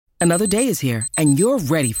Another day is here, and you're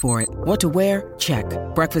ready for it. What to wear? Check.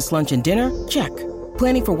 Breakfast, lunch, and dinner? Check.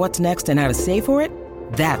 Planning for what's next and how to save for it?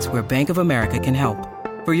 That's where Bank of America can help.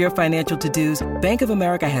 For your financial to-dos, Bank of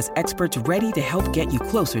America has experts ready to help get you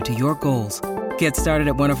closer to your goals. Get started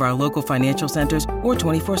at one of our local financial centers or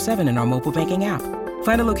 24/7 in our mobile banking app.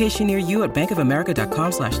 Find a location near you at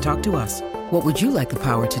bankofamerica.com/talktous. What would you like the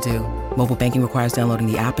power to do? Mobile banking requires downloading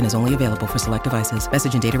the app and is only available for select devices.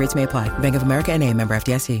 Message and data rates may apply. Bank of America N.A., member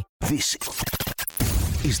FDIC. This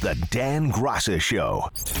is the Dan Graca Show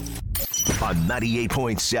on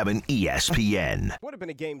 98.7 ESPN. Would have been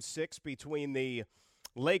a game 6 between the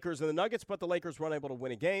Lakers and the Nuggets, but the Lakers were unable to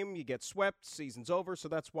win a game. You get swept, season's over, so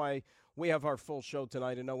that's why we have our full show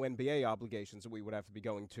tonight and no NBA obligations that we would have to be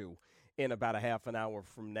going to in about a half an hour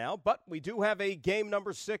from now. But we do have a game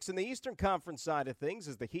number 6 in the Eastern Conference side of things,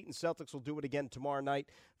 as the Heat and Celtics will do it again tomorrow night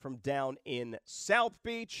from down in South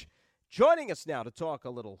Beach. Joining us now to talk a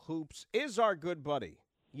little hoops is our good buddy.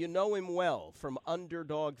 You know him well from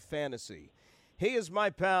Underdog Fantasy. He is my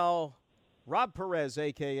pal, Rob Perez,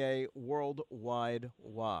 a.k.a. Worldwide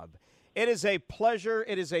Wob. It is a pleasure,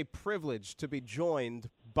 it is a privilege to be joined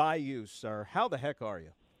by you, sir. How the heck are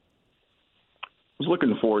you? I was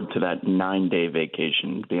looking forward to that 9-day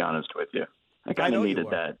vacation, to be honest with you. I kind of needed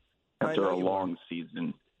that after a long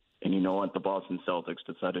season. And you know what? The Boston Celtics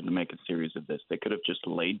decided to make a series of this. They could have just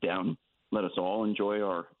laid down, let us all enjoy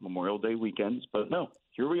our Memorial Day weekends. But no,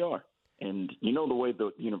 here we are. And you know the way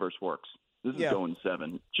the universe works. This is going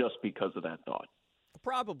 7 just because of that thought.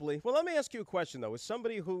 Probably. Well, let me ask you a question, though. As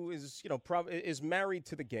somebody who is, is married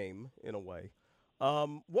to the game in a way,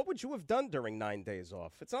 what would you have done during 9 days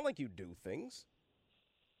off? It's not like you do things.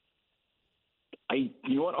 You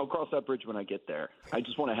know what? I'll cross that bridge when I get there. I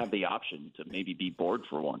just want to have the option to maybe be bored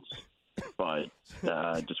for once, but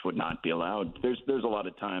just would not be allowed. There's a lot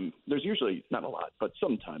of time. There's usually not a lot, but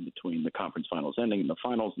some time between the conference finals ending and the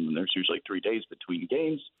finals, and then there's usually 3 days between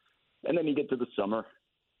games. And then you get to the summer,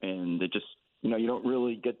 and it just, you don't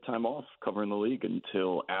really get time off covering the league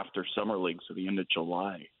until after summer league, so the end of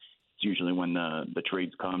July. It's usually when the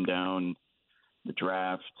trades calm down, the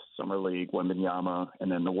draft, summer league, Wembanyama,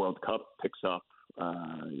 and then the World Cup picks up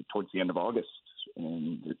towards the end of August.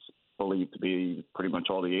 And it's believed to be pretty much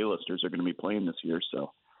all the A-listers are going to be playing this year,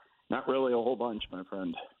 so not really a whole bunch, my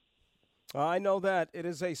friend. I know that. It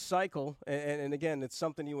is a cycle, and again, it's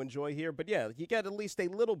something you enjoy here. But, yeah, you get at least a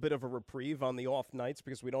little bit of a reprieve on the off nights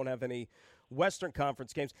because we don't have any Western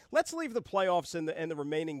Conference games. Let's leave the playoffs and the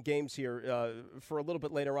remaining games here for a little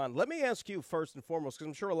bit later on. Let me ask you first and foremost, because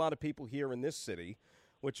I'm sure a lot of people here in this city,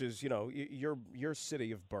 which is, your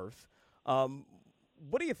city of birth,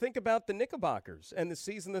 what do you think about the Knickerbockers and the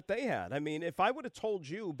season that they had? I mean, if I would have told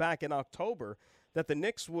you back in October that the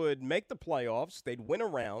Knicks would make the playoffs, they'd win a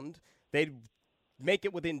round, they'd make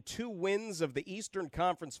it within 2 wins of the Eastern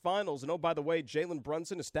Conference Finals. And, oh, by the way, Jalen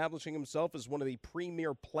Brunson establishing himself as one of the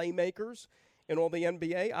premier playmakers in all the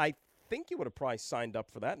NBA. I think you would have probably signed up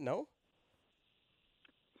for that, no?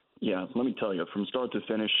 Yeah, let me tell you, from start to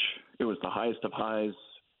finish, it was the highest of highs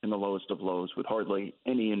and the lowest of lows with hardly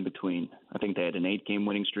any in between. I think they had an 8-game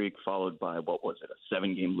winning streak followed by, a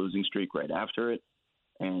 7-game losing streak right after it.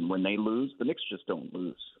 And when they lose, the Knicks just don't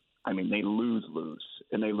lose. I mean, they lose,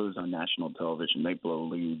 and they lose on national television. They blow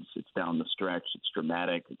leads. It's down the stretch. It's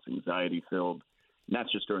dramatic. It's anxiety-filled. And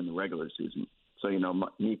that's just during the regular season. So,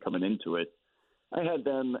 me coming into it, I had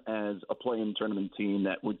them as a play-in tournament team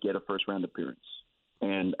that would get a first-round appearance.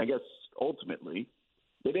 And I guess ultimately,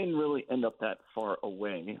 they didn't really end up that far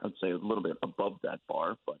away. I'd say a little bit above that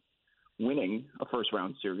bar. But winning a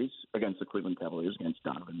first-round series against the Cleveland Cavaliers, against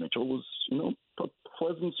Donovan Mitchell, was, a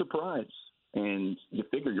pleasant surprise. And you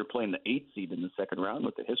figure you're playing the 8th seed in the second round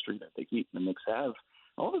with the history that the Heat and the Knicks have.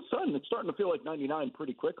 All of a sudden, it's starting to feel like 99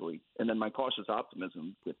 pretty quickly. And then my cautious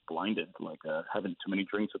optimism gets blinded, like having too many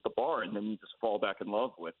drinks at the bar. And then you just fall back in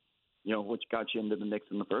love with, which got you into the Knicks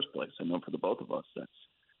in the first place. I know for the both of us, that's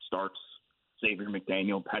Starks, Xavier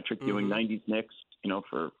McDaniel, Patrick Ewing, 90s Knicks.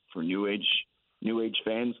 For new age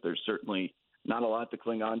fans, there's certainly not a lot to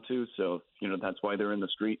cling on to. So, that's why they're in the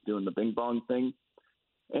street doing the bing bong thing.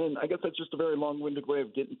 And I guess that's just a very long-winded way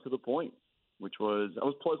of getting to the point, which was I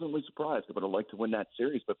was pleasantly surprised. I would have liked to win that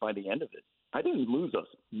series, but by the end of it, I didn't lose a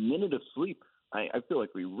minute of sleep. I feel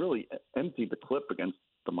like we really emptied the clip against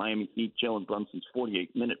the Miami Heat, Jalen Brunson's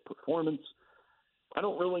 48-minute performance. I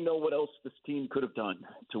don't really know what else this team could have done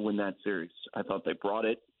to win that series. I thought they brought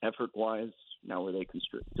it effort-wise. Now, were they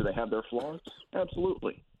do they have their flaws?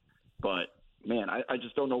 Absolutely. But man, I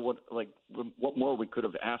just don't know what more we could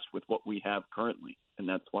have asked with what we have currently. And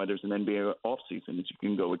that's why there's an NBA offseason, is you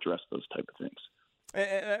can go address those type of things.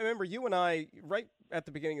 And I remember you and I, right at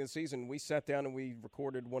the beginning of the season, we sat down and we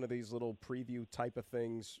recorded one of these little preview type of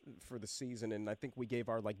things for the season, and I think we gave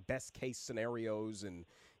our best case scenarios and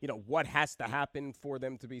what has to happen for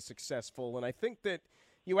them to be successful. And I think that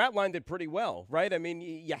you outlined it pretty well, right? I mean,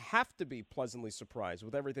 you have to be pleasantly surprised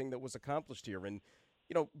with everything that was accomplished here. And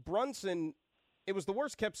Brunson, it was the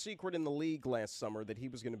worst kept secret in the league last summer that he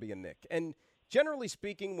was going to be a Knick. And generally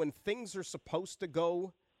speaking, when things are supposed to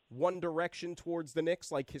go one direction towards the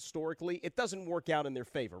Knicks, like historically, it doesn't work out in their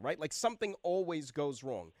favor, right? Like something always goes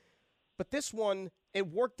wrong. But this one,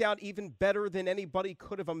 it worked out even better than anybody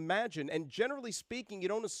could have imagined. And generally speaking, you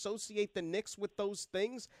don't associate the Knicks with those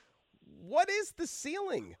things. What is the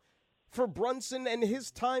ceiling for Brunson and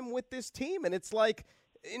his time with this team? And it's like,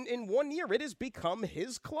 in 1 year, it has become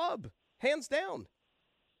his club, hands down.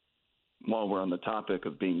 While we're on the topic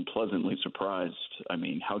of being pleasantly surprised, I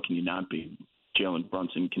mean, how can you not be? Jalen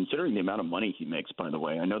Brunson, considering the amount of money he makes, by the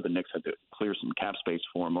way. I know the Knicks had to clear some cap space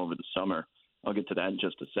for him over the summer. I'll get to that in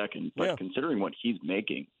just a second. But considering what he's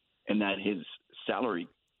making and that his salary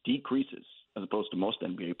decreases as opposed to most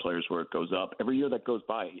NBA players where it goes up, every year that goes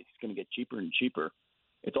by, he's going to get cheaper and cheaper.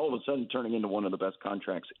 It's all of a sudden turning into one of the best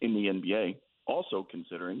contracts in the NBA. Also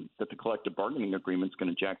considering that the collective bargaining agreement is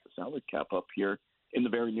going to jack the salary cap up here in the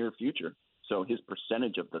very near future. So his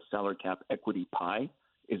percentage of the salary cap equity pie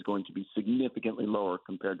is going to be significantly lower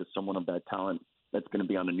compared to someone of that talent that's going to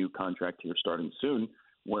be on a new contract here starting soon,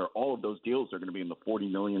 where all of those deals are going to be in the 40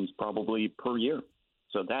 millions probably per year.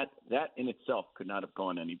 So that in itself could not have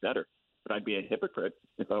gone any better. But I'd be a hypocrite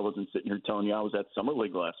if I wasn't sitting here telling you I was at Summer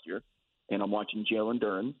League last year and I'm watching Jalen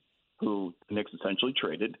Duren, who the Knicks essentially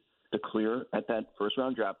traded to clear at that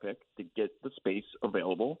first-round draft pick to get the space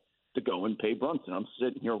available to go and pay Brunson. I'm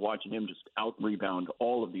sitting here watching him just out-rebound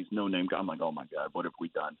all of these no-name guys. I'm like, oh, my God, what have we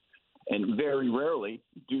done? And very rarely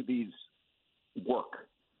do these work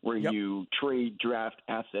where you trade draft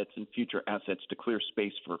assets and future assets to clear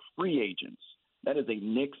space for free agents. That is a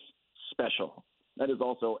Knicks special. That is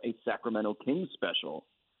also a Sacramento Kings special.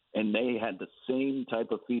 And they had the same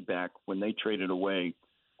type of feedback when they traded away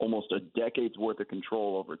almost a decade's worth of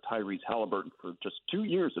control over Tyrese Halliburton for just 2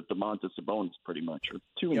 years of Domantas Sabonis, pretty much, or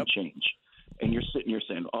two and change. And you're sitting here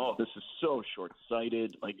saying, oh, this is so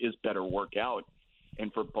short-sighted, like, this better work out.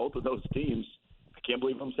 And for both of those teams, I can't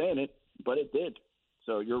believe I'm saying it, but it did.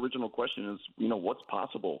 So your original question is, what's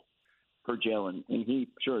possible for Jalen? And he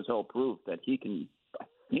sure as hell proved that he can, I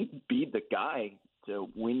think, be the guy to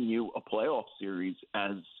win you a playoff series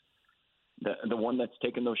as the one that's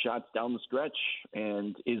taking those shots down the stretch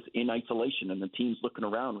and is in isolation, and the team's looking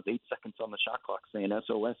around with 8 seconds on the shot clock saying,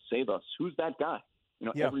 SOS, save us. Who's that guy?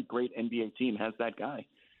 Every great NBA team has that guy.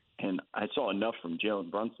 And I saw enough from Jalen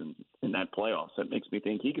Brunson in that playoffs that makes me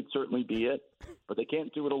think he could certainly be it, but they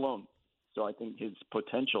can't do it alone. So I think his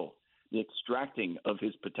potential, the extracting of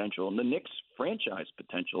his potential, and the Knicks franchise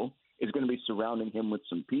potential is going to be surrounding him with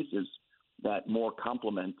some pieces that more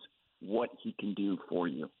complement what he can do for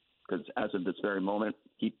you. Because as of this very moment,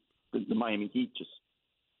 the Miami Heat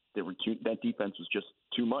that defense was just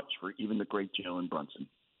too much for even the great Jalen Brunson.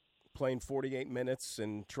 Playing 48 minutes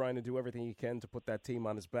and trying to do everything he can to put that team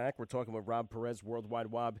on his back. We're talking with Rob Perez, Worldwide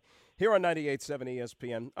Wob, here on 98.7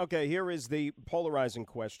 ESPN. Okay, here is the polarizing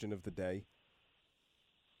question of the day.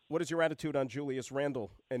 What is your attitude on Julius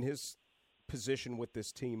Randle and his position with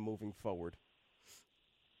this team moving forward?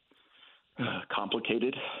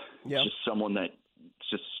 Complicated. Yeah. Just someone that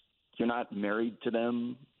you're not married to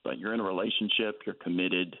them, but you're in a relationship, you're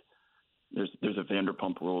committed. There's a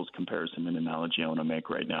Vanderpump Rules comparison and analogy I want to make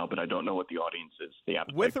right now, but I don't know what the audience is.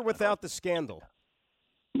 With or without the scandal?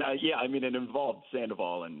 Yeah, I mean, it involved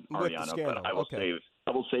Sandoval and Ariana, but I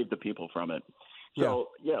will save the people from it. So,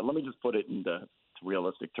 let me just put it into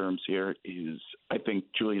realistic terms here. I think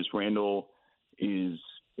Julius Randle is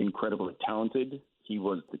incredibly talented. He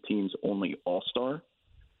was the team's only all-star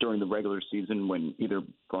during the regular season when either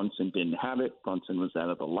Brunson didn't have it, Brunson was out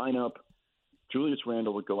of the lineup. Julius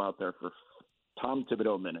Randle would go out there for Tom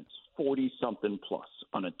Thibodeau minutes, 40-something plus,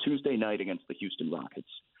 on a Tuesday night against the Houston Rockets,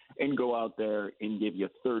 and go out there and give you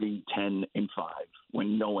 30, 10, and 5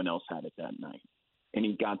 when no one else had it that night. And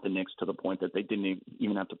he got the Knicks to the point that they didn't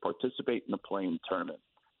even have to participate in the play-in tournament.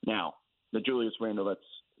 Now, the Julius Randle that's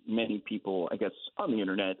many people, I guess, on the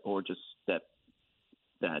internet or just that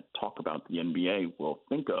talk about the NBA will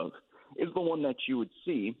think of is the one that you would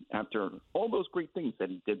see after all those great things that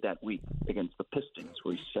he did that week against the Pistons,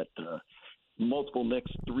 where he set multiple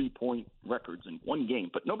Knicks three-point records in one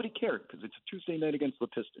game. But nobody cared because it's a Tuesday night against the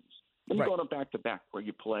Pistons. Then you go on a back-to-back where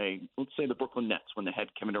you play, let's say, the Brooklyn Nets when they had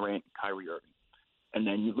Kevin Durant and Kyrie Irving, and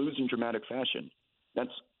then you lose in dramatic fashion.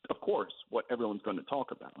 That's, of course, what everyone's going to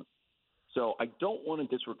talk about. So I don't want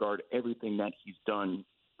to disregard everything that he's done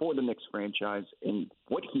for the Knicks franchise and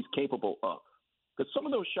what he's capable of. Because some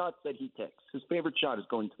of those shots that he takes, his favorite shot is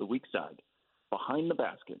going to the weak side, behind the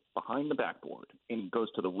basket, behind the backboard, and he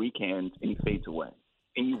goes to the weak hand and he fades away.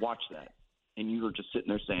 And you watch that, and you are just sitting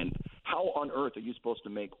there saying, how on earth are you supposed to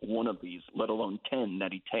make one of these, let alone 10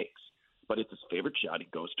 that he takes? But it's his favorite shot. He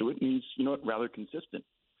goes to it, and he's, rather consistent.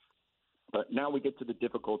 But now we get to the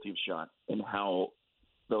difficulty of shot and how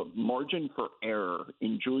the margin for error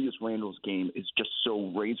in Julius Randle's game is just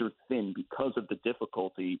so razor thin because of the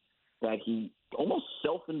difficulty that he almost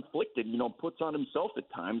self-inflicted, puts on himself at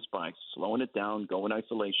times by slowing it down, going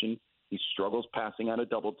isolation. He struggles passing out of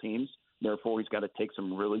double teams. Therefore, he's got to take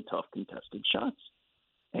some really tough contested shots.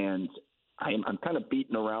 And I'm kind of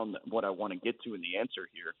beating around what I want to get to in the answer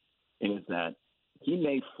here, is that he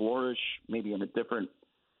may flourish maybe in a different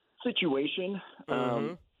situation.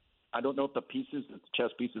 Mm-hmm. I don't know if the chess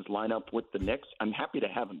pieces line up with the Knicks. I'm happy to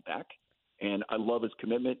have him back, and I love his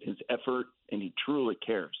commitment, his effort, and he truly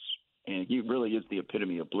cares. And he really is the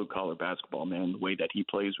epitome of blue-collar basketball, man, the way that he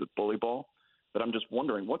plays with bully ball. But I'm just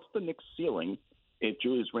wondering, what's the Knicks' ceiling if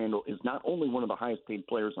Julius Randle is not only one of the highest-paid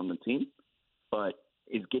players on the team, but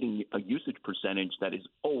is getting a usage percentage that is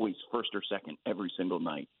always first or second every single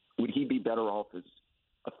night? Would he be better off as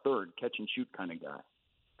a third catch-and-shoot kind of guy?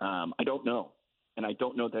 I don't know. And I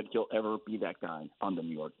don't know that he'll ever be that guy on the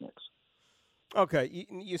New York Knicks. Okay,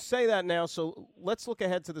 you say that now, so let's look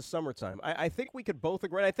ahead to the summertime. I think we could both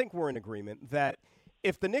agree, and I think we're in agreement, that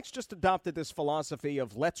if the Knicks just adopted this philosophy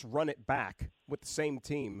of let's run it back with the same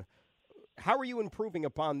team, how are you improving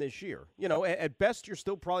upon this year? At best, you're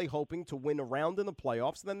still probably hoping to win a round in the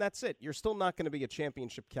playoffs, then that's it. You're still not going to be a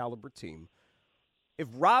championship caliber team. If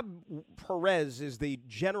Rob Perez is the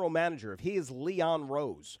general manager, if he is Leon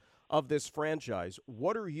Rose of this franchise,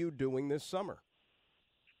 what are you doing this summer?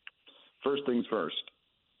 First things first,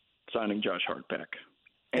 signing Josh Hart back.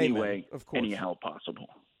 Anyway, of course. Anyhow possible.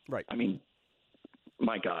 Right. I mean,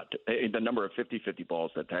 my God, the number of 50-50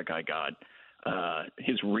 balls that guy got,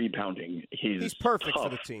 his rebounding, he's perfect tough. for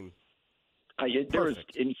the team. And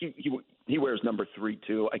he wears number 3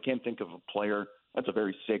 too. I can't think of a player. That's a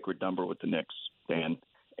very sacred number with the Knicks, Dan.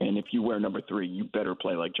 And if you wear number 3, you better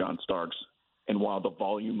play like John Starks. And while the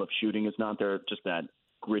volume of shooting is not there, just that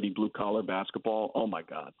gritty blue-collar basketball, oh, my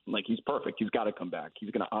God. Like, he's perfect. He's got to come back.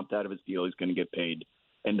 He's going to opt out of his deal. He's going to get paid.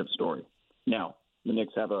 End of story. Now, the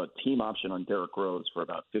Knicks have a team option on Derrick Rose for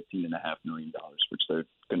about $15.5 million, which they're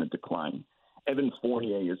going to decline. Evan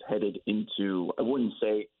Fournier is headed into, I wouldn't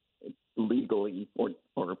say legally, or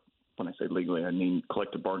when I say legally, I mean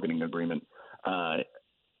collective bargaining agreement, to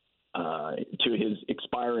his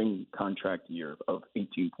expiring contract year of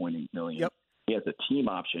 $18.8 million. Yep. He has a team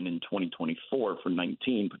option in 2024 for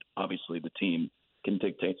 19, but obviously the team can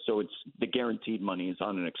dictate. So it's the guaranteed money is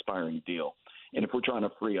on an expiring deal. And if we're trying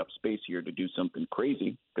to free up space here to do something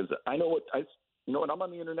crazy, because I know I'm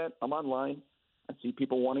on the internet, I'm online, I see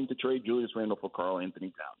people wanting to trade Julius Randle for Karl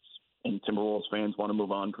Anthony Towns. And Timberwolves fans want to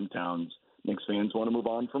move on from Towns. Knicks fans want to move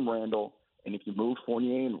on from Randle. And if you move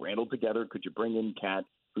Fournier and Randle together, could you bring in Cat,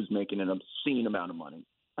 who's making an obscene amount of money?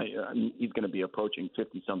 I mean, he's going to be approaching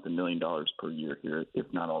 $50-something million per year here, if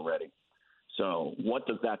not already. So what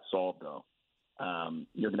does that solve, though?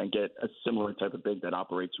 You're going to get a similar type of big that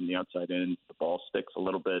operates from the outside in. The ball sticks a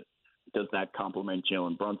little bit. Does that complement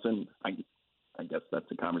Jalen Brunson? I guess that's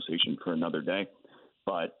a conversation for another day.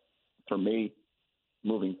 But for me,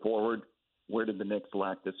 moving forward, where did the Knicks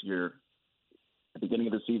lack this year? At the beginning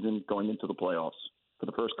of the season, going into the playoffs. For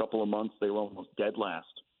the first couple of months, they were almost dead last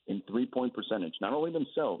in three-point percentage, not only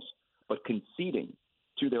themselves, but conceding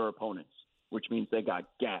to their opponents, which means they got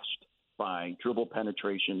gashed by dribble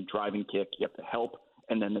penetration, driving kick. You have to help,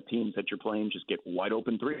 and then the teams that you're playing just get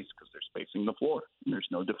wide-open threes because they're spacing the floor, and there's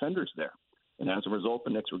no defenders there. And as a result, the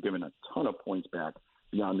Knicks were given a ton of points back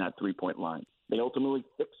beyond that three-point line. They ultimately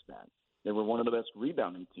fixed that. They were one of the best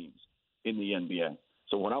rebounding teams in the NBA.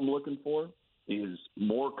 So what I'm looking for is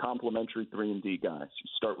more complementary 3-and-D guys. You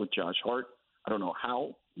start with Josh Hart. I don't know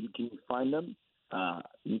how you can find them.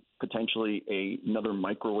 Potentially another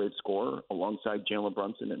microwave scorer alongside Jalen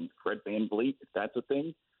Brunson and Fred VanVleet, if that's a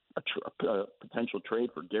thing. A potential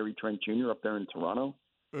trade for Gary Trent Jr. up there in Toronto.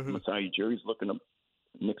 Mm-hmm. Masai Ujiri's looking to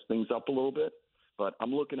mix things up a little bit. But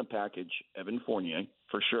I'm looking to package Evan Fournier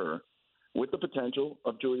for sure, with the potential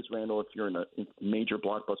of Julius Randle if you're in a major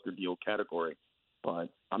blockbuster deal category. But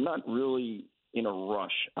I'm not really in a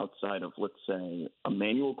rush outside of, let's say,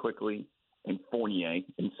 Emmanuel Quickley and Fournier.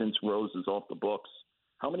 And since Rose is off the books,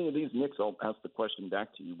 how many of these Knicks, I'll ask the question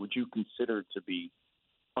back to you, would you consider to be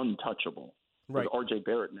untouchable? Right. With R.J.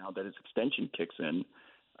 Barrett now that his extension kicks in,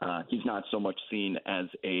 He's not so much seen as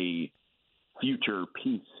a future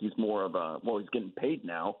piece. He's more of he's getting paid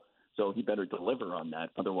now, so he better deliver on that.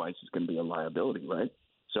 Otherwise, he's going to be a liability, right?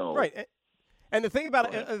 So right. And the thing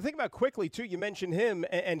about Quickly too, you mentioned him,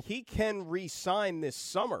 and he can re-sign this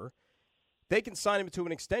summer. They can sign him to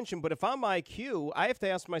an extension, but if I'm IQ, I have to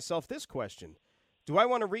ask myself this question: do I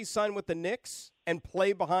want to re-sign with the Knicks and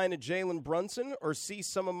play behind a Jalen Brunson, or see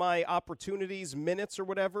some of my opportunities, minutes, or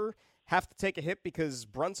whatever, have to take a hit because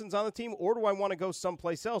Brunson's on the team, or do I want to go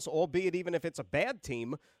someplace else, albeit even if it's a bad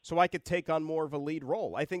team, so I could take on more of a lead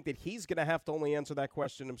role? I think that he's going to have to only answer that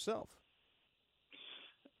question himself.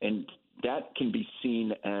 And that can be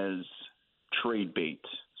seen as trade bait.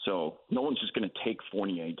 So no one's just going to take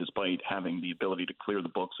Fournier despite having the ability to clear the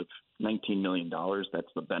books of $19 million. That's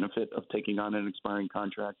the benefit of taking on an expiring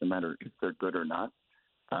contract, no matter if they're good or not.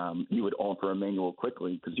 You would offer Emmanuel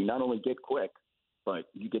Quickly because you not only get Quick, but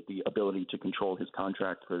you get the ability to control his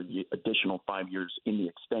contract for the additional 5 years in the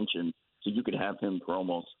extension. So you could have him for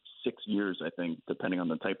almost 6 years, I think, depending on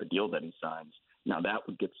the type of deal that he signs. Now that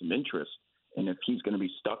would get some interest. And if he's going to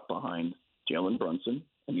be stuck behind Jalen Brunson,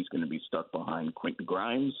 and he's going to be stuck behind Quentin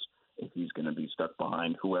Grimes, if he's going to be stuck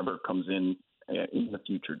behind whoever comes in the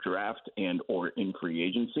future draft and or in free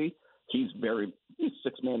agency, he's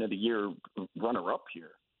sixth man of the year runner-up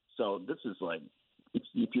here. So this is like,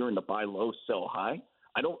 if you're in the buy low, sell high,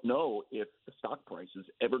 I don't know if the stock price is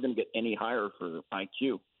ever going to get any higher for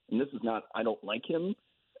IQ. And this is not, I don't like him.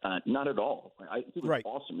 Not at all. He was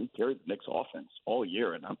awesome. He carried the Knicks offense all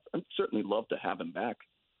year, and I'd certainly love to have him back.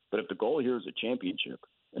 But if the goal here is a championship,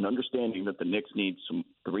 and understanding that the Knicks need some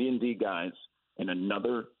 3-and-D guys and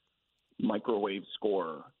another microwave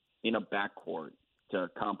scorer in a backcourt to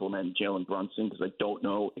complement Jalen Brunson, because I don't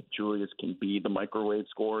know if Julius can be the microwave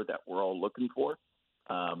scorer that we're all looking for,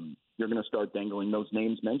 you're going to start dangling those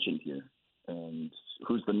names mentioned here. And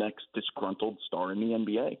who's the next disgruntled star in the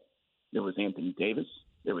NBA? There was Anthony Davis.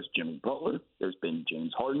 There was Jimmy Butler. There's been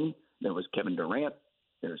James Harden. There was Kevin Durant.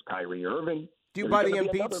 There's Kyrie Irving. Do you buy the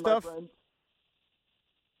Embiid stuff?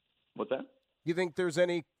 What's that? Do you think there's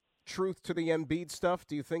any truth to the Embiid stuff?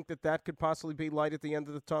 Do you think that could possibly be light at the end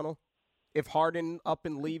of the tunnel? If Harden up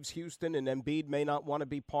and leaves Houston and Embiid may not want to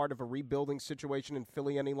be part of a rebuilding situation in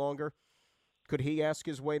Philly any longer, could he ask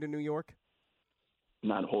his way to New York?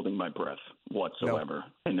 Not holding my breath whatsoever.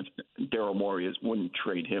 No. And if Daryl Morey wouldn't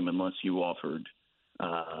trade him unless you offered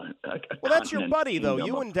well, that's your buddy, though.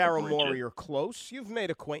 You and Daryl Morey are close. You've made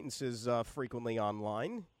acquaintances frequently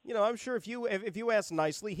online. You know, I'm sure if you ask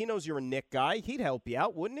nicely, he knows you're a Knick guy. He'd help you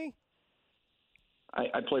out, wouldn't he?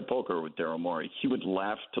 I played poker with Daryl Morey. He would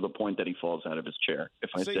laugh to the point that he falls out of his chair if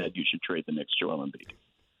I said you should trade the Knicks Joel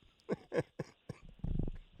Embiid.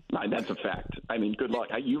 That's a fact. I mean, good luck.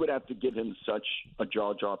 You would have to give him such a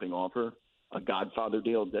jaw-dropping offer, a Godfather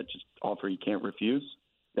deal, that just offer you can't refuse,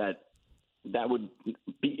 that would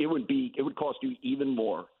cost you even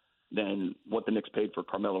more than what the Knicks paid for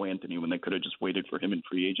Carmelo Anthony when they could have just waited for him in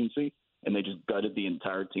free agency, and they just gutted the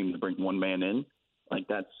entire team to bring one man in. Like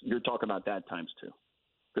you're talking about that times two,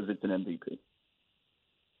 because it's an MVP.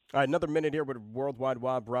 All right, another minute here with Worldwide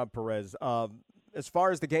Rob Perez. As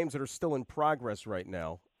far as the games that are still in progress right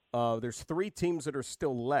now, there's 3 teams that are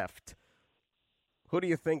still left. Who do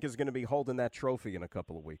you think is going to be holding that trophy in a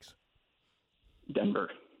couple of weeks? Denver.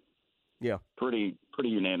 Yeah. Pretty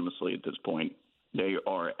unanimously at this point. They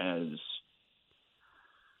are as,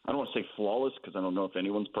 I don't want to say flawless because I don't know if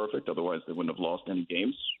anyone's perfect. Otherwise, they wouldn't have lost any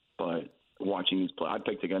games. But watching these play, I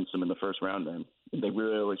picked against them in the first round, man. They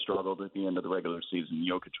really struggled at the end of the regular season.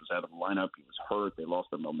 Jokic was out of the lineup. He was hurt. They lost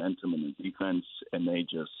their momentum in the defense, and they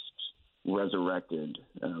just resurrected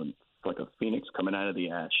like a phoenix coming out of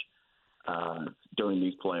the ash during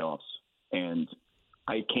these playoffs. And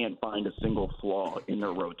I can't find a single flaw in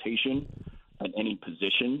their rotation at any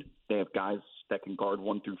position. They have guys that can guard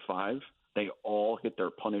 1 through 5. They all hit their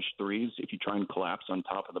punished threes. If you try and collapse on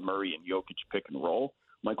top of the Murray and Jokic pick and roll,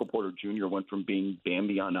 Michael Porter Jr. went from being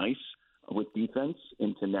Bambi on ice with defense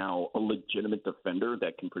into now a legitimate defender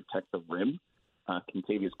that can protect the rim.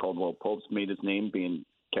 Kentavious Caldwell-Pope's made his name being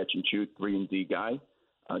catch-and-shoot 3-and-D guy.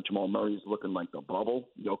 Jamal Murray's looking like the bubble.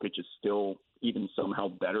 Jokic is still even somehow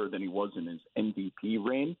better than he was in his MVP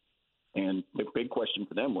reign. And the big question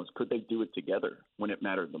for them was, could they do it together when it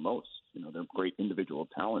mattered the most? You know, they're great individual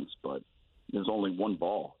talents, but there's only one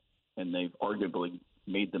ball, and they've arguably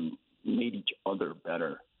made each other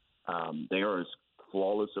better. They are as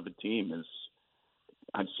flawless of a team as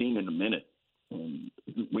I've seen in a minute. And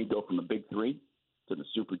we go from the big 3 to the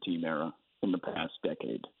super team era in the past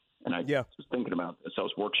decade. And I was thinking about this. I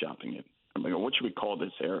was workshopping it. I'm like, what should we call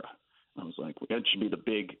this era? I was like, that should be the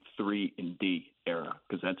big 3-and-D era,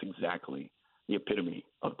 because that's exactly the epitome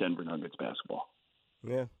of Denver Nuggets basketball.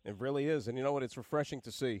 Yeah, it really is. And you know what? It's refreshing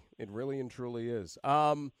to see. It really and truly is.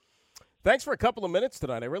 Thanks for a couple of minutes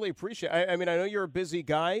tonight. I really appreciate it. I mean, I know you're a busy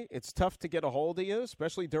guy. It's tough to get a hold of you,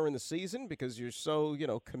 especially during the season, because you're so,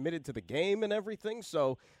 committed to the game and everything.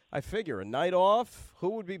 So I figure a night off, who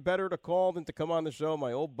would be better to call than to come on the show?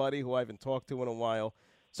 My old buddy who I haven't talked to in a while.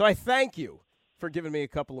 So I thank you for giving me a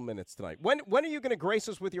couple of minutes tonight. When are you going to grace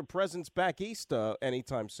us with your presence back east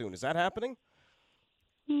anytime soon? Is that happening?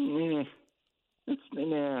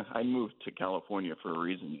 I moved to California for a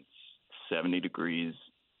reason. It's 70 degrees.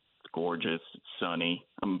 It's gorgeous. It's sunny.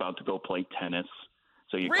 I'm about to go play tennis.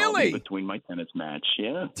 So you called me between my tennis match.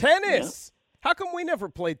 Yeah. Tennis? Yeah. How come we never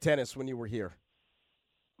played tennis when you were here?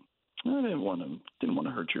 I didn't want to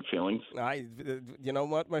hurt your feelings. You know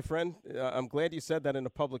what, my friend? I'm glad you said that in a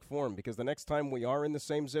public forum, because the next time we are in the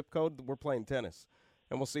same zip code, we're playing tennis.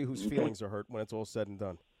 And we'll see whose feelings are hurt when it's all said and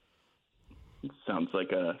done. Sounds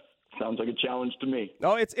like a challenge to me.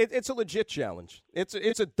 No, it's a legit challenge.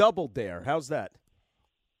 It's a double dare. How's that?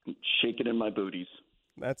 Shake it in my booties.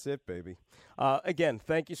 That's it, baby. Again,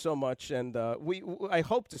 thank you so much, and I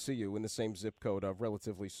hope to see you in the same zip code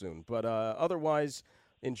relatively soon. But otherwise,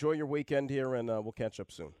 enjoy your weekend here, and we'll catch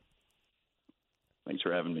up soon. Thanks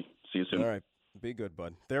for having me. See you soon. All right. Be good,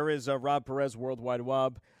 bud. There is Rob Perez, Worldwide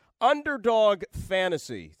Wob, Underdog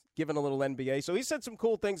Fantasy, giving a little NBA. So he said some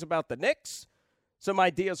cool things about the Knicks. Some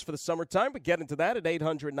ideas for the summertime. We get into that at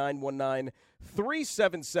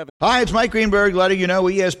 800-919-3777. Hi, it's Mike Greenberg letting you know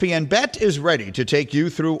ESPN Bet is ready to take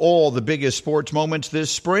you through all the biggest sports moments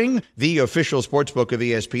this spring. The official sportsbook of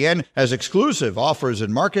ESPN has exclusive offers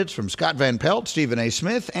and markets from Scott Van Pelt, Stephen A.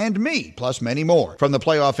 Smith, and me, plus many more. From the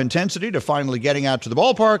playoff intensity to finally getting out to the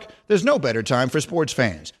ballpark, there's no better time for sports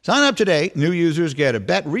fans. Sign up today. New users get a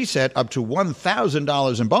bet reset up to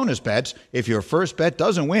 $1,000 in bonus bets if your first bet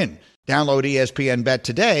doesn't win. Download ESPN Bet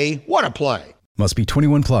today. What a play. Must be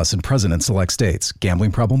 21 plus and present in select states.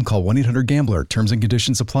 Gambling problem? Call 1-800-GAMBLER. Terms and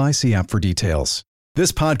conditions apply. See app for details.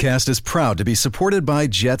 This podcast is proud to be supported by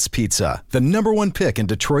Jets Pizza, the #1 pick in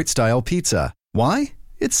Detroit-style pizza. Why?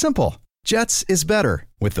 It's simple. Jets is better.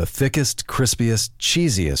 With the thickest, crispiest,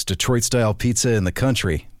 cheesiest Detroit-style pizza in the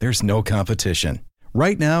country, there's no competition.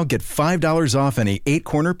 Right now, get $5 off any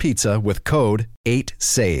 8-corner pizza with code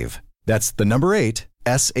 8SAVE. That's the number 8,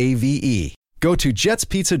 SAVE. Go to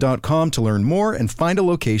jetspizza.com to learn more and find a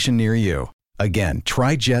location near you. Again,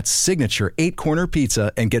 try Jet's signature 8-corner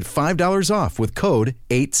pizza and get $5 off with code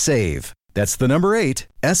 8SAVE. That's the number 8,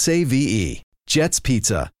 SAVE. Jet's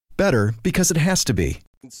Pizza. Better because it has to be.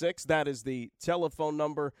 6, that is the telephone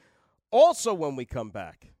number. Also, when we come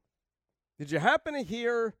back, did you happen to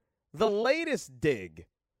hear the latest dig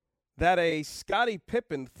that a Scottie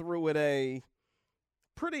Pippen threw at a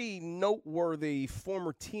pretty noteworthy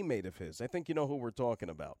former teammate of his? I think you know who we're talking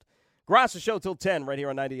about. Graca Show till 10 right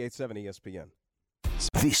here on 98.7 ESPN.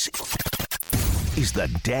 This is the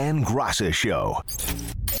Dan Graca Show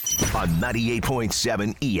on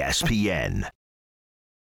 98.7 ESPN.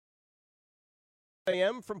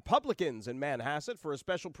 AM from Publicans in Manhasset for a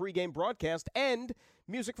special pregame broadcast and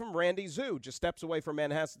music from Randy Zoo, just steps away from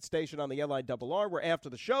Manhasset Station on the LIRR, where after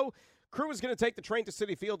the show, crew is going to take the train to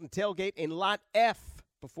Citi Field and tailgate in Lot F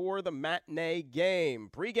before the matinee game.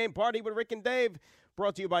 Pre-game party with Rick and Dave,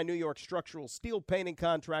 brought to you by New York Structural Steel Painting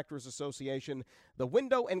Contractors Association, the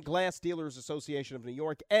Window and Glass Dealers Association of New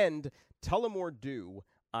York, and Tullamore Dew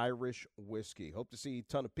Irish Whiskey. Hope to see a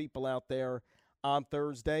ton of people out there on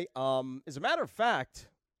Thursday. As a matter of fact,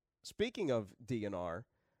 speaking of DNR,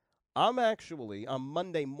 I'm actually, on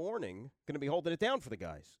Monday morning, going to be holding it down for the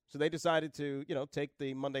guys. So they decided to, take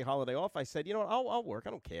the Monday holiday off. I said, I'll work.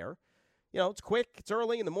 I don't care. It's quick. It's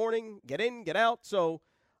early in the morning. Get in, get out. So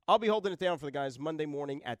I'll be holding it down for the guys Monday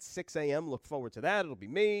morning at 6 a.m. Look forward to that. It'll be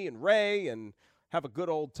me and Ray and have a good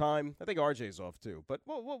old time. I think RJ's off too. But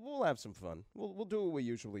we'll have some fun. We'll do what we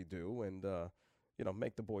usually do and,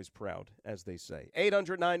 make the boys proud, as they say.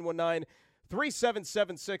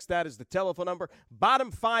 800-919-3776. That is the telephone number. Bottom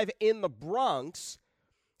 5 in the Bronx.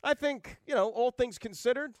 I think, all things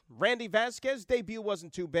considered, Randy Vasquez debut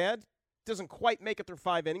wasn't too bad. Doesn't quite make it through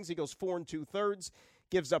 5 innings. He goes 4 2/3,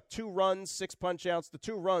 gives up 2 runs, 6 punch-outs. The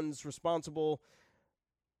 2 runs responsible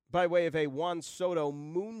by way of a Juan Soto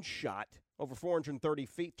moonshot over 430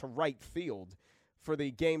 feet to right field for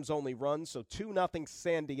the game's only run. So 2-0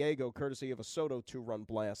 San Diego, courtesy of a Soto 2-run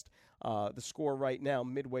blast. The score right now,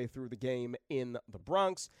 midway through the game in the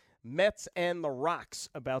Bronx. Mets and the Rocks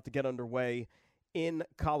about to get underway in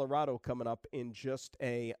Colorado coming up in just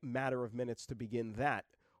a matter of minutes to begin that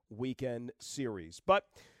weekend series. But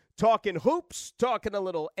Talking hoops, talking a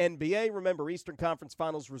little NBA. Remember, Eastern Conference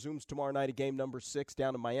Finals resumes tomorrow night at game number 6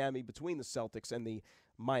 down in Miami between the Celtics and the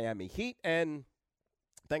Miami Heat. And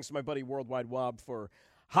thanks to my buddy Worldwide Wob for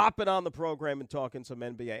hopping on the program and talking some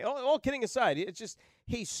NBA. All kidding aside, it's just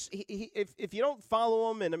if you don't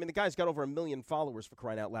follow him, and I mean the guy's got over 1 million followers for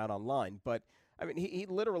crying out loud online, but I mean he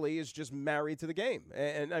literally is just married to the game,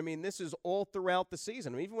 and I mean this is all throughout the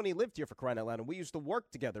season. I mean, even when he lived here for crying out loud, and we used to work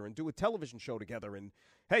together and do a television show together. And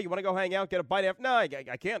hey, you want to go hang out, get a bite after? No, I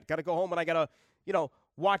can't. Got to go home and I got to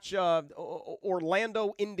watch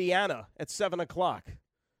Orlando, Indiana at 7:00.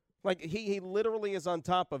 Like, he literally is on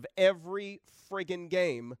top of every friggin'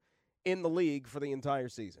 game in the league for the entire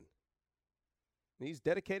season. He's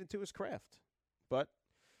dedicated to his craft. But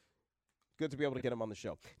good to be able to get him on the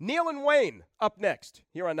show. Neil and Wayne up next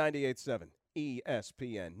here on 98.7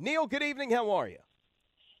 ESPN. Neil, good evening. How are you?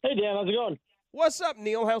 Hey, Dan. How's it going? What's up,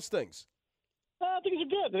 Neil? How's things? Things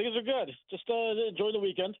are good. Just enjoy the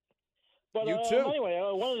weekend. But, you too. Anyway,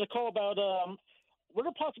 I wanted to call about what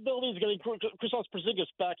are possibilities of getting Kristaps Porzingis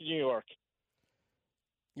back in New York?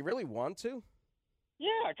 You really want to?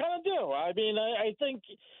 Yeah, I kind of do. I mean, I think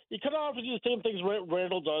he kind of offers you the same things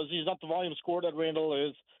Randall does. He's not the volume scorer that Randall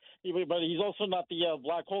is, but he's also not the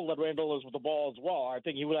black hole that Randall is with the ball as well. I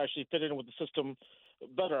think he would actually fit in with the system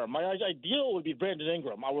better. My ideal would be Brandon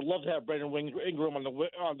Ingram. I would love to have Brandon Ingram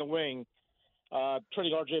on the wing,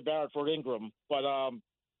 trading R.J. Barrett for Ingram. But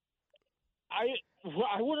I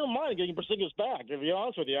wouldn't mind getting Porzingis back, to be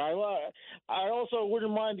honest with you. I also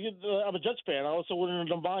wouldn't mind. I'm a Jets fan. I also wouldn't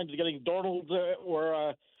mind getting Darnold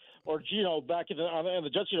or Gino back in the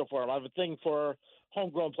Jets uniform. I have a thing for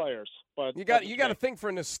homegrown players. But you got a thing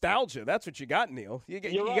for nostalgia. That's what you got, Neil. You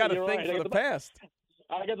got a thing for the past.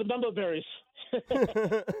 I got the number berries.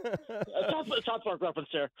 South Park reference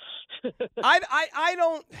there. I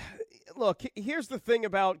don't look. Here's the thing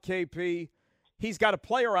about KP. He's got a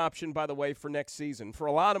player option, by the way, for next season for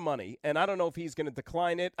a lot of money, and I don't know if he's going to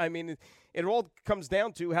decline it. I mean, it all comes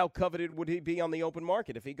down to how coveted would he be on the open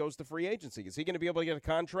market if he goes to free agency. Is he going to be able to get a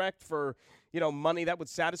contract for, money that would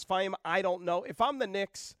satisfy him? I don't know. If I'm the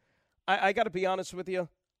Knicks, I got to be honest with you,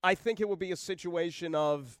 I think it would be a situation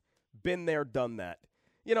of been there, done that.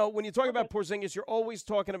 When you talk about Porzingis, you're always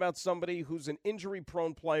talking about somebody who's an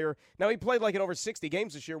injury-prone player. Now, he played like in over 60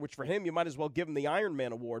 games this year, which for him, you might as well give him the Iron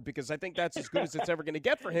Man award because I think that's as good as it's ever going to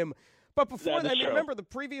get for him. But before that, remember the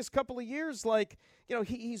previous couple of years,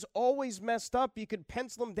 he's always messed up. You could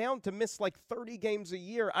pencil him down to miss like 30 games a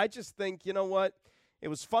year. I just think, you know what? It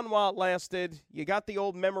was fun while it lasted. You got the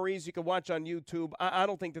old memories you can watch on YouTube. I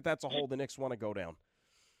don't think that's a hole the Knicks want to go down.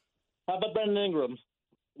 How about Brandon Ingram?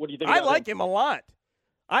 What do you think? I like him a lot.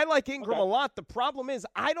 I like Ingram a lot. The problem is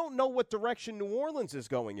I don't know what direction New Orleans is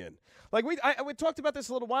going in. Like we talked about this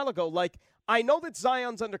a little while ago. Like, I know that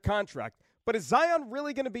Zion's under contract, but is Zion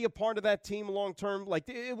really going to be a part of that team long term? Like,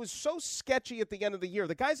 it was so sketchy at the end of the year.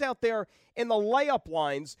 The guy's out there in the layup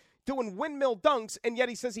lines doing windmill dunks, and yet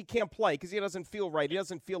he says he can't play because he doesn't feel right. He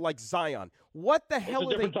doesn't feel like Zion. What the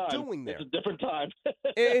hell are they doing there? It's a different time.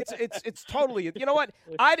 it's totally. You know what?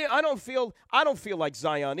 I don't feel like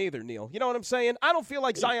Zion either, Neil. You know what I'm saying? I don't feel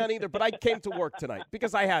like Zion either, but I came to work tonight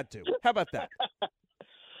because I had to. How about that?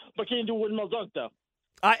 But can you do windmill dunk though?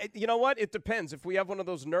 You know what? It depends. If we have one of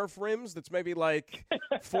those Nerf rims that's maybe like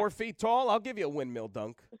 4 feet tall, I'll give you a windmill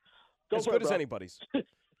dunk. As good as anybody's.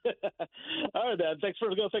 All right, man. Thanks for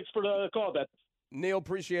the call, Ben. Neil,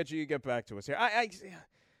 appreciate you. You get back to us here.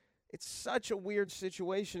 It's such a weird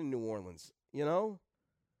situation in New Orleans, The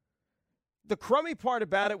crummy part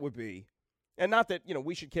about it would be, and not that,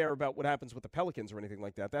 we should care about what happens with the Pelicans or anything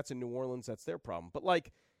like that. That's in New Orleans. That's their problem. But,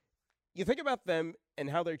 you think about them and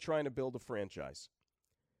how they're trying to build a franchise.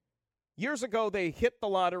 Years ago, they hit the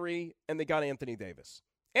lottery and they got Anthony Davis.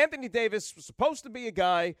 Anthony Davis was supposed to be a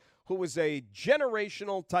guy who was a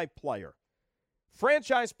generational type player.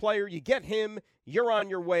 Franchise player, you get him, you're on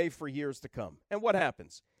your way for years to come. And what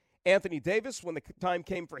happens? Anthony Davis, when the time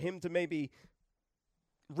came for him to maybe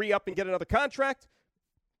re-up and get another contract,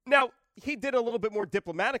 now, he did a little bit more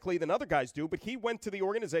diplomatically than other guys do, but he went to the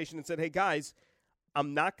organization and said, hey, guys,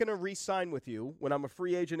 I'm not going to re-sign with you when I'm a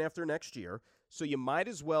free agent after next year, so you might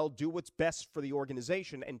as well do what's best for the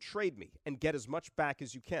organization and trade me and get as much back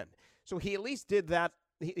as you can. So he at least did that.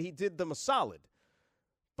 He did them a solid.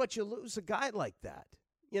 But you lose a guy like that,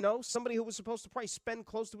 somebody who was supposed to probably spend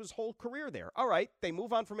close to his whole career there. All right, they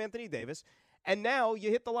move on from Anthony Davis, and now you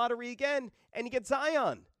hit the lottery again, and you get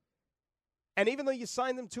Zion. And even though you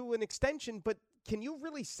signed them to an extension, but can you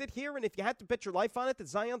really sit here and if you had to bet your life on it that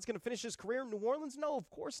Zion's going to finish his career in New Orleans? No, of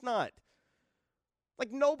course not.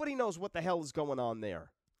 Nobody knows what the hell is going on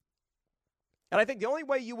there. And I think the only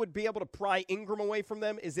way you would be able to pry Ingram away from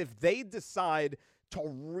them is if they decide to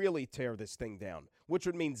really tear this thing down, which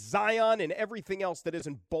would mean Zion and everything else that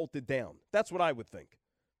isn't bolted down. That's what I would think.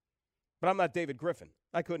 But I'm not David Griffin.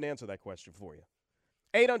 I couldn't answer that question for you.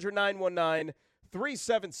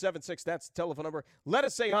 800-919-3776. That's the telephone number. Let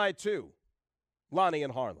us say hi to Lonnie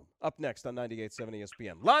in Harlem. Up next on 98.7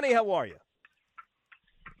 ESPN. Lonnie, how are you?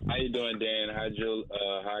 How you doing, Dan? Hi,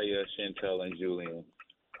 Chantel and Julian.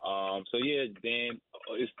 So yeah, Dan,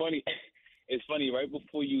 it's funny. It's funny. Right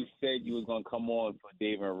before you said you was gonna come on for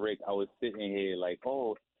Dave and Rick, I was sitting here like,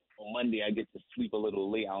 oh, on Monday I get to sleep a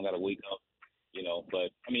little late. I don't gotta wake up, But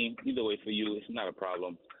I mean, either way for you, it's not a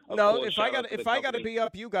problem. No, if I got to be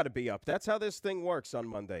up, you got to be up. That's how this thing works on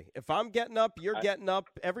Monday. If I'm getting up, you're getting up.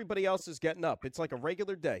 Everybody else is getting up. It's like a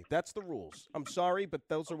regular day. That's the rules. I'm sorry, but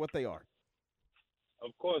those are what they are.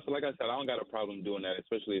 Of course, like I said, I don't got a problem doing that,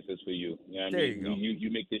 especially if it's for you. You know what there I mean? You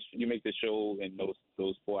make the show and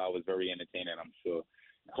those 4 hours very entertaining, I'm sure.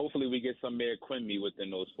 Hopefully we get some Mayor Quimby within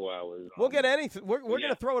those 4 hours. We'll get anything. We're going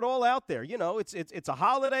to throw it all out there. It's a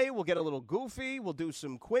holiday. We'll get a little goofy. We'll do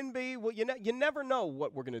some Quimby. Well, you never know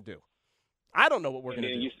what we're going to do. I don't know what we're going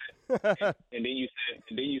to do. And then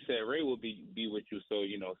you said Ray will be with you. So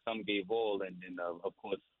some gave all, and then of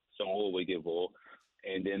course some more will give all.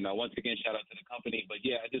 And then once again, shout out to the company. But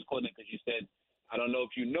yeah, I just called in because you said I don't know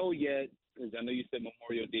if you know yet, because I know you said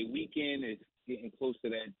Memorial Day weekend is getting close to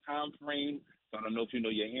that time frame. So I don't know if you know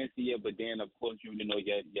your answer yet, but Dan, of course, your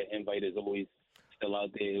invite is always still out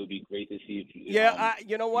there. It would be great to see if you. Yeah,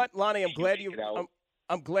 you know what, Lonnie, I'm glad you.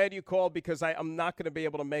 I'm glad you called because I'm not going to be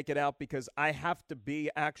able to make it out because I have to be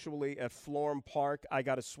actually at Florham Park. I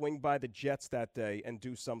got to swing by the Jets that day and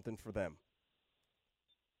do something for them.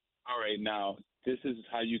 All right, now this is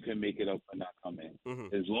how you can make it up for not coming.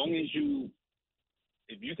 Mm-hmm. As long as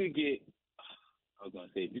if you could get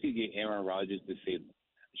Aaron Rodgers to say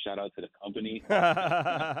shout out to the company,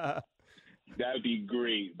 that'd be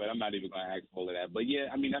great. But I'm not even going to ask for all of that. But yeah,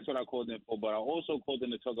 I mean that's what I called in for. But I also called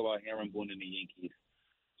in to talk about Aaron Boone and the Yankees.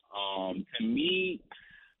 To me,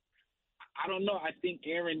 I don't know. I think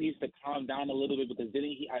Aaron needs to calm down a little bit because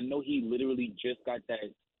I know he literally just got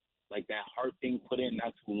that heart thing put in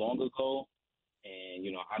not too long ago. And,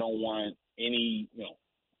 I don't want any,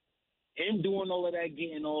 him doing all of that,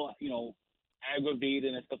 getting all,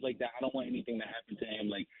 aggravated and stuff like that. I don't want anything to happen to him.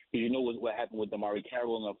 Like, because what happened with Damari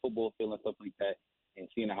Carroll on the football field and stuff like that, and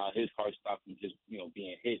seeing how his heart stopped from just,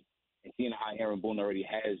 being hit, and seeing how Aaron Boone already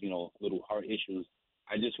has, little heart issues.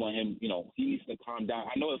 I just want him, he needs to calm down.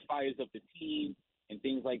 I know it fires up the team and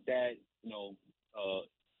things like that,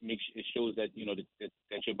 it shows that,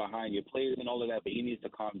 that you're behind your players and all of that, but he needs to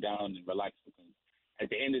calm down and relax because at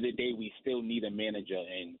the end of the day, we still need a manager.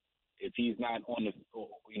 And if he's not on the,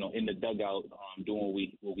 in the dugout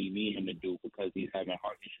doing what we need him to do because he's having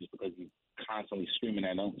heart issues because he's constantly screaming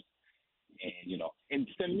at us. And, and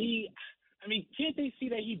to me, I mean, can't they see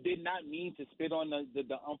that he did not mean to spit on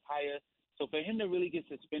the umpire? So for him to really get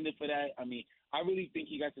suspended for that, I mean, I really think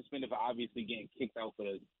he got suspended for obviously getting kicked out for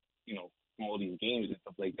from all these games and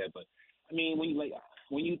stuff like that. But I mean, when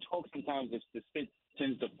you talk, sometimes the spit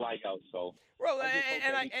tends to fly out. So, well,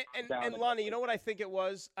 and Lonnie, you know what I think it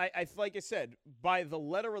was? I like I said, by the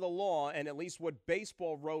letter of the law, and at least what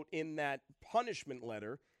baseball wrote in that punishment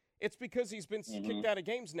letter, it's because he's been kicked out of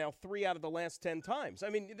games now 3 out of the last 10 times. I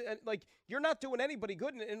mean, like you're not doing anybody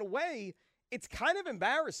good. In a way, it's kind of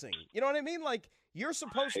embarrassing. You know what I mean? Like you're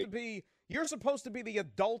supposed to be the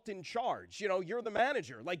adult in charge. You're the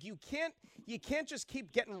manager. Like you can't just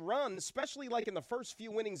keep getting run, especially like in the first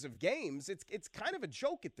few innings of games. It's kind of a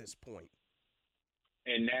joke at this point.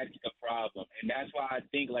 And that's the problem. And that's why I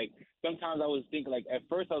think like sometimes I was thinking like at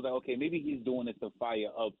first I was like, okay, maybe he's doing it to fire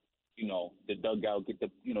up, the dugout, get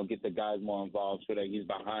the guys more involved so that he's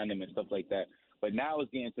behind them and stuff like that. But now it's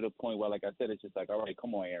getting to the point where, like I said, it's just like, all right,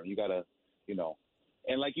 come on, Aaron, you gotta,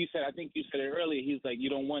 And like you said, I think you said it earlier. He's like, you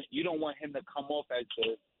don't want him to come off as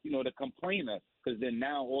the complainer, because then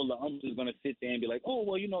now all the umps is gonna sit there and be like, oh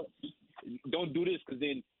well, don't do this, because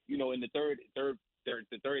then in the third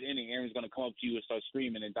inning, Aaron's gonna come up to you and start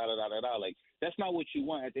screaming and da da da da da. Like that's not what you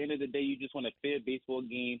want. At the end of the day, you just want a fair baseball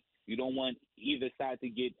game. You don't want either side to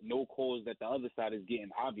get no calls that the other side is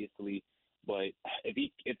getting, obviously. But if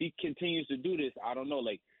he continues to do this, I don't know,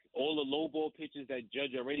 like. All the low ball pitches that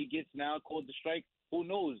Judge already gets now called the strike, who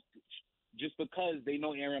knows? Just because they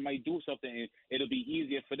know Aaron might do something, and it'll be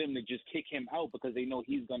easier for them to just kick him out because they know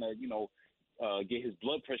he's going to, get his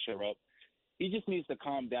blood pressure up. He just needs to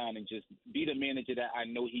calm down and just be the manager that I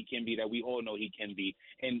know he can be, that we all know he can be.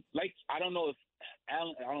 And, like, I don't know if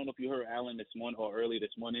you heard Alan this morning or early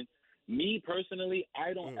this morning. Me personally,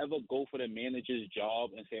 I don't ever go for the manager's job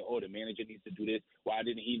and say, "Oh, the manager needs to do this. Why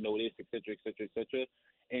didn't he know this, et cetera, et cetera, et cetera."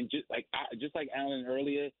 And just like Alan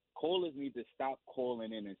earlier, callers need to stop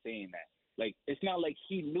calling in and saying that. Like, it's not like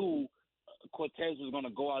he knew Cortez was going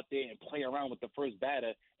to go out there and play around with the first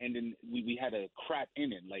batter, and then we had a crap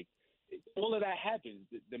inning. Like, all of that happens.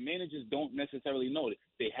 The managers don't necessarily know it.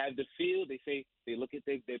 They have the feel. They look at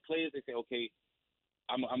their players. They say, "Okay,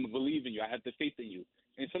 I'm believing you. I have the faith in you."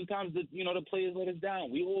 And sometimes the players let us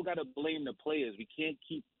down. We all got to blame the players. We can't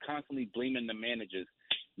keep constantly blaming the managers.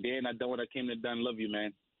 Dan, I don't. I came to done. Love you,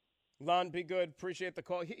 man. Lon, be good. Appreciate the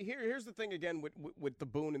call. Here's the thing again with the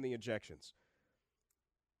Boone and the ejections.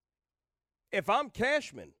 If I'm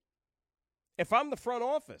Cashman, if I'm the front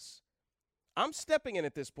office, I'm stepping in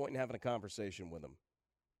at this point and having a conversation with him.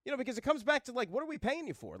 Because it comes back to, like, what are we paying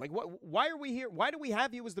you for? Like, why are we here? Why do we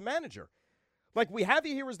have you as the manager? Like, we have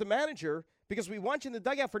you here as the manager because we want you in the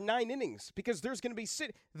dugout for 9 innings, because there's going to be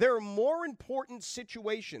there are more important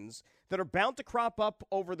situations that are bound to crop up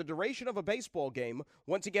over the duration of a baseball game.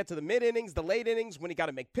 Once you get to the mid-innings, the late innings, when you got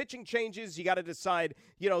to make pitching changes, you got to decide,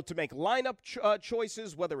 to make lineup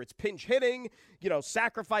choices, whether it's pinch hitting,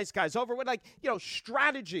 sacrifice guys over,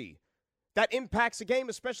 strategy that impacts a game,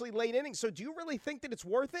 especially late innings. So do you really think that it's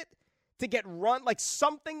worth it to get run, like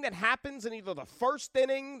something that happens in either the first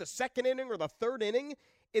inning, the second inning, or the third inning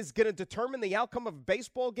is going to determine the outcome of a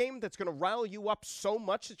baseball game that's going to rile you up so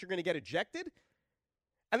much that you're going to get ejected?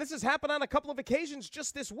 And this has happened on a couple of occasions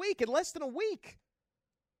just this week, in less than a week.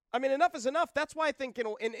 I mean, enough is enough. That's why I think,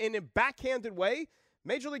 in a backhanded way,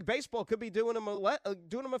 Major League Baseball could be doing him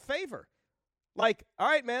a favor. Like, all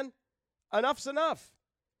right, man, enough's enough.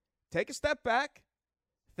 Take a step back.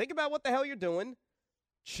 Think about what the hell you're doing.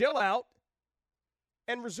 Chill out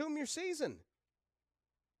and resume your season.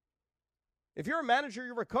 If you're a manager,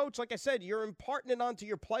 you're a coach, like I said, you're imparting it onto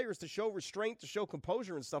your players to show restraint, to show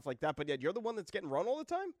composure and stuff like that, but yet you're the one that's getting run all the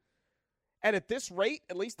time? And at this rate,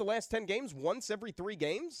 at least the last 10 games, once every 3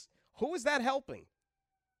 games, who is that helping?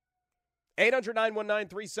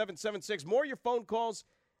 800-919-3776. More of your phone calls,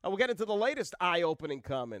 and we'll get into the latest eye-opening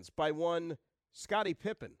comments by one Scottie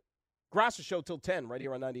Pippen. Graca Show till 10 right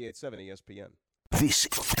here on 98.7 ESPN. This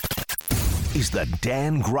is the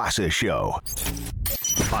Dan Graca Show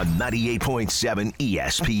on 98.7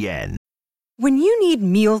 ESPN. When you need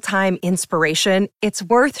mealtime inspiration, it's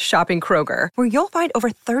worth shopping Kroger, where you'll find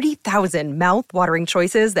over 30,000 mouth-watering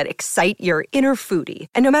choices that excite your inner foodie.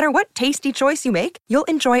 And no matter what tasty choice you make, you'll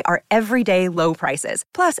enjoy our everyday low prices,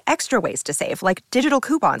 plus extra ways to save, like digital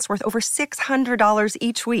coupons worth over $600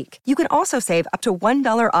 each week. You can also save up to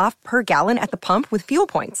 $1 off per gallon at the pump with fuel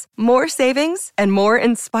points. More savings and more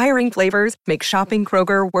inspiring flavors make shopping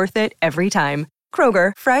Kroger worth it every time.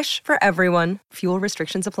 Kroger, fresh for everyone. Fuel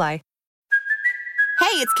restrictions apply.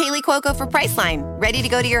 Hey, it's Kaylee Cuoco for Priceline. Ready to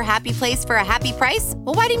go to your happy place for a happy price?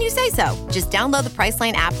 Well, why didn't you say so? Just download the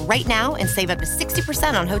Priceline app right now and save up to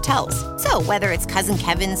 60% on hotels. So whether it's Cousin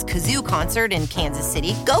Kevin's Kazoo Concert in Kansas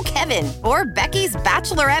City, go Kevin, or Becky's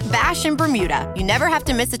Bachelorette Bash in Bermuda, you never have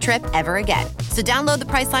to miss a trip ever again. So download the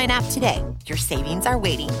Priceline app today. Your savings are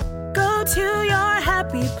waiting. Go to your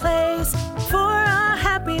happy place for a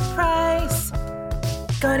happy price.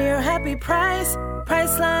 Go to your happy price,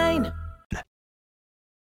 Priceline.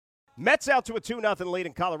 Mets out to a 2-0 lead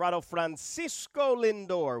in Colorado. Francisco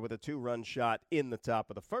Lindor with a 2-run shot in the top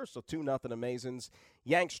of the first. So 2-0 Amazons.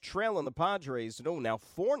 Yanks trailing the Padres. Now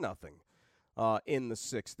 4-0 in the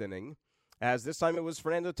 6th inning. As this time it was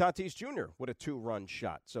Fernando Tatis Jr. with a 2-run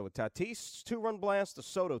shot. So a Tatis 2-run blast, a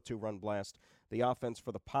Soto 2-run blast. The offense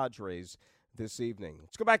for the Padres this evening.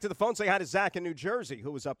 Let's go back to the phone. Say hi to Zach in New Jersey,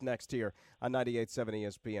 who is up next here on 98.7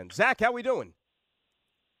 ESPN. Zach, how we doing?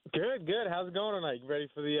 Good. How's it going tonight? You ready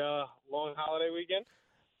for the long holiday weekend?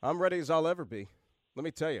 I'm ready as I'll ever be. Let me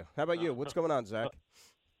tell you. How about you? What's going on, Zach?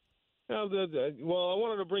 Well, I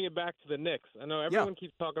wanted to bring it back to the Knicks. I know everyone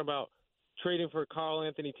keeps talking about trading for Karl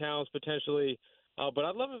Anthony Towns potentially, but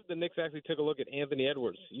I'd love if the Knicks actually took a look at Anthony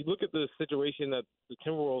Edwards. You look at the situation that the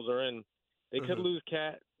Timberwolves are in. They could lose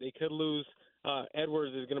Cat. They could lose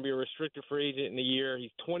Edwards is going to be a restricted free agent in a year. He's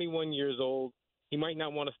 21 years old. He might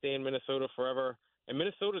not want to stay in Minnesota forever. And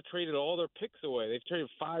Minnesota traded all their picks away. They've traded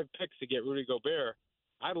 5 picks to get Rudy Gobert.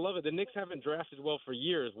 I'd love it. The Knicks haven't drafted well for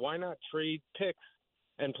years. Why not trade picks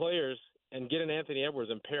and players and get an Anthony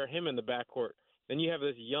Edwards and pair him in the backcourt? Then you have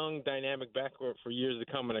this young, dynamic backcourt for years to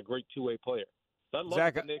come and a great two-way player. So I'd love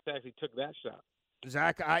if the Knicks actually took that shot.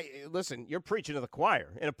 Zach, listen, you're preaching to the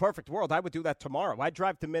choir. In a perfect world, I would do that tomorrow. I'd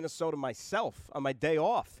drive to Minnesota myself on my day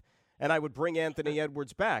off, and I would bring Anthony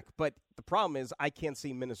Edwards back. But the problem is I can't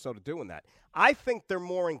see Minnesota doing that. I think they're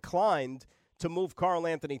more inclined to move Karl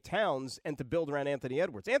Anthony Towns and to build around Anthony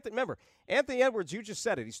Edwards. Remember, Anthony Edwards, you just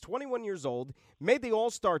said it. He's 21 years old, made the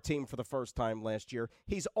All-Star team for the first time last year.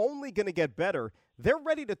 He's only going to get better. They're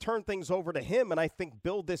ready to turn things over to him and I think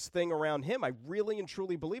build this thing around him. I really and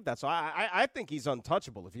truly believe that. So I think he's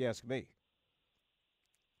untouchable, if you ask me.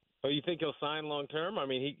 Oh, you think he'll sign long term? I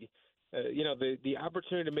mean, the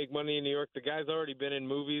opportunity to make money in New York. The guy's already been in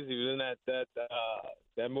movies. He was in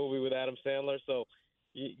that movie with Adam Sandler. So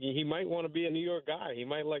he might want to be a New York guy. He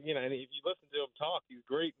might and if you listen to him talk, he's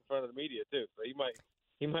great in front of the media too. So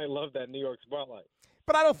he might love that New York spotlight.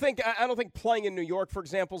 But I don't think playing in New York, for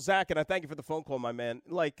example, Zach, and I thank you for the phone call, my man.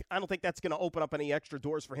 Like, I don't think that's going to open up any extra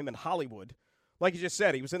doors for him in Hollywood. Like you just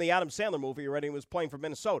said, he was in the Adam Sandler movie already and was playing for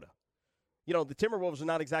Minnesota. You know, the Timberwolves are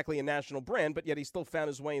not exactly a national brand, but yet he still found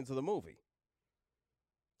his way into the movie.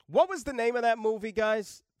 What was the name of that movie,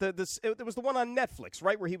 guys? It was the one on Netflix,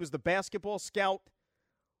 right, where he was the basketball scout.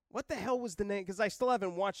 What the hell was the name? Because I still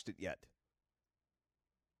haven't watched it yet.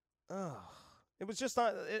 Oh, it was just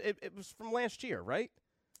on. It was from last year, right?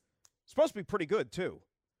 It's supposed to be pretty good too.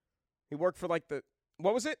 He worked for what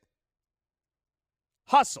was it?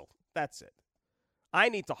 Hustle. That's it. I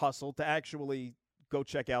need to hustle to actually go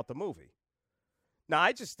check out the movie. Now,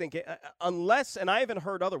 I just think unless, and I haven't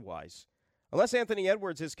heard otherwise, unless Anthony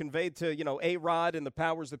Edwards has conveyed to, A-Rod and the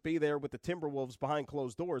powers that be there with the Timberwolves behind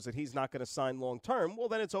closed doors that he's not going to sign long-term, well,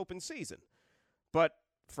 then it's open season. But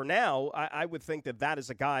for now, I would think that is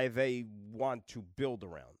a guy they want to build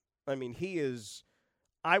around. I mean, he is,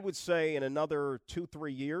 I would say, in another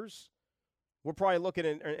 2-3 years, we're probably looking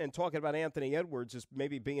and talking about Anthony Edwards as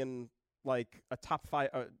maybe being like a top 5,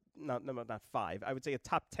 not 5, I would say a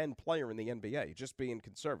top 10 player in the NBA, just being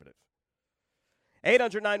conservative.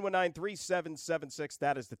 800-919-3776,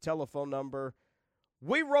 that is the telephone number.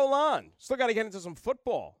 We roll on. Still got to get into some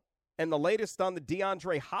football. And the latest on the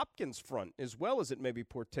DeAndre Hopkins front, as well as it maybe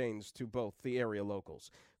pertains to both the area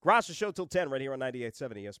locals. Graca Show till 10 right here on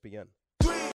 98.7 ESPN.